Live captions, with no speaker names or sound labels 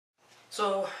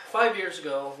So 5 years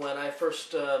ago, when I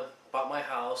first bought my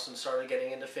house and started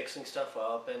getting into fixing stuff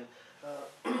up and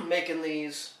making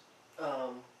these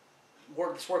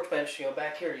this workbench,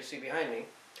 back here you see behind me,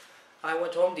 I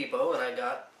went to Home Depot and I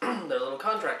got their little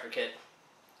contractor kit,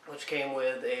 which came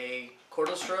with a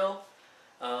cordless drill,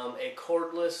 a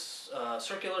cordless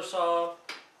circular saw,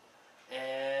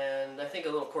 and I think a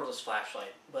little cordless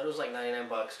flashlight. But it was like 99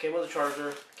 bucks. Came with a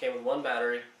charger, came with one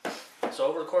battery. So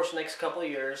over the course of the next couple of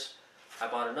years, I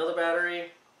bought another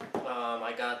battery.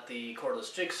 I got the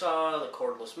cordless jigsaw, the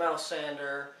cordless mouse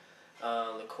sander,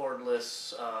 the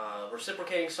cordless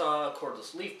reciprocating saw,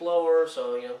 cordless leaf blower.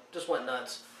 So just went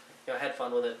nuts. I had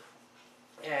fun with it.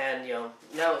 And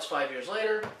now it's 5 years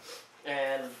later,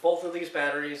 and both of these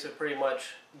batteries have pretty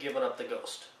much given up the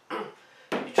ghost.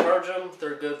 You charge them,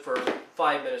 they're good for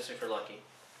 5 minutes if you're lucky.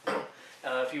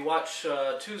 If you watch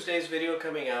Tuesday's video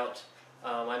coming out,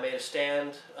 I made a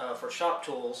stand for shop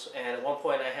tools, and at one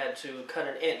point I had to cut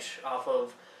an inch off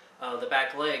of the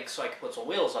back leg so I could put some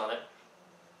wheels on it.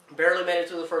 Barely made it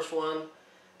through the first one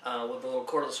with the little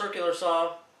cordless circular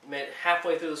saw. Made it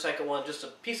halfway through the second one, just a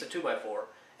piece of 2x4,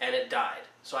 and it died.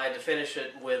 So I had to finish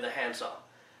it with a handsaw.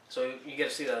 So you get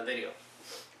to see that in the video.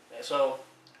 So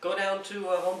go down to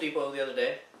Home Depot the other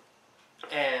day,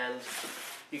 and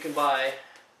you can buy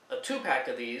a 2-pack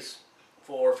of these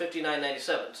for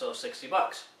 $59.97, so 60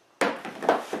 bucks.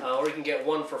 Or you can get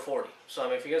one for 40.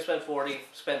 So if you're going to spend 40,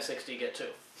 spend 60, get two.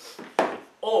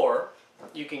 Or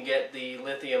you can get the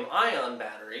lithium-ion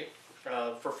battery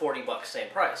for 40 bucks, same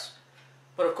price.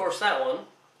 But of course that one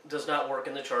does not work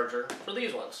in the charger for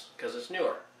these ones, because it's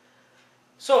newer.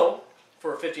 So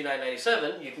for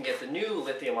 $59.97, you can get the new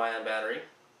lithium-ion battery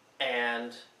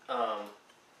and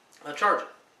a charger.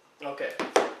 Okay.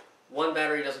 One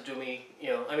battery doesn't do me,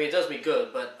 it does me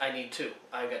good, but I need two.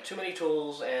 I've got too many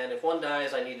tools, and if one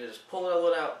dies, I need to just pull another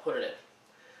one out, put it in.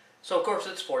 So of course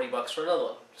it's 40 bucks for another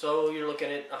one. So you're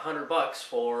looking at 100 bucks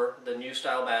for the new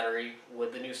style battery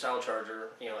with the new style charger,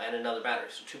 and another battery.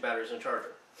 So 2 batteries and a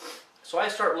charger. So I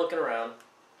start looking around,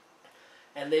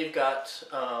 and they've got,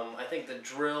 I think, the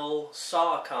drill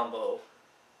saw combo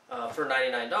for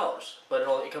 $99. But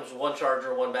it comes with one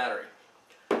charger, one battery.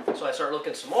 So I start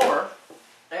looking some more,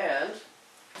 and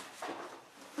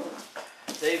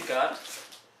they've got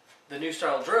the new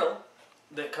style drill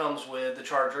that comes with the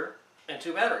charger and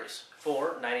 2 batteries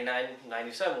for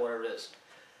 $99.97, whatever it is.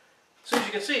 So as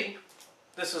you can see,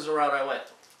 this is the route I went.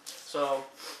 So,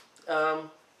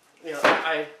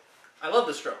 I love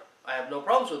this drill. I have no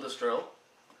problems with this drill.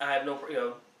 I have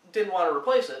didn't want to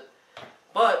replace it,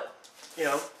 but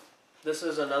this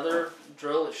is another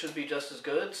drill that should be just as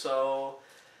good. So,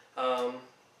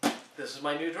 this is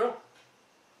my new drill.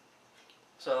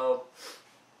 So,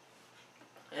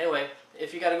 anyway,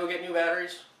 if you got to go get new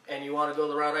batteries and you want to go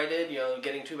the route I did,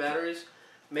 getting 2 batteries,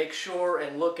 make sure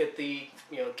and look at the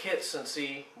kits and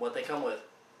see what they come with.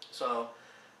 So,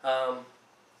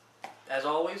 as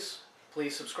always,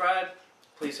 please subscribe,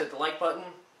 please hit the like button,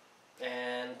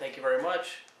 and thank you very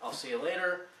much. I'll see you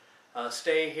later.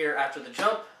 Stay here after the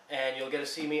jump, and you'll get to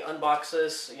see me unbox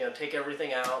this, take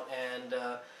everything out, and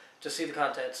just see the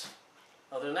contents.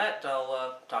 Other than that,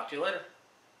 I'll talk to you later.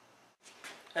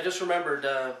 I just remembered,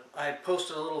 I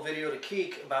posted a little video to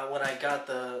Keek about when I got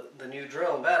the new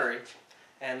drill and battery,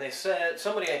 and they said,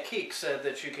 somebody at Keek said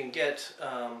that you can get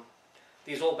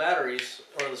these old batteries,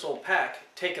 or this old pack,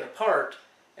 take it apart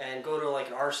and go to like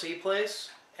an RC place,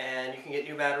 and you can get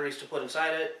new batteries to put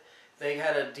inside it. They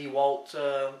had a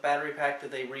DeWalt battery pack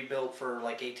that they rebuilt for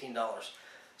like $18.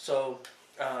 So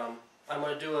I'm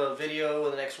going to do a video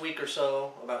in the next week or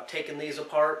so about taking these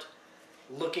apart,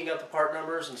 looking up the part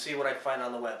numbers, and see what I can find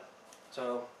on the web.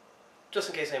 So, just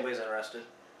in case anybody's interested.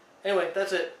 Anyway,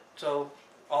 that's it. So,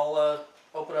 I'll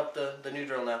open up the new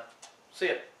drill now. See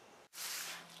ya.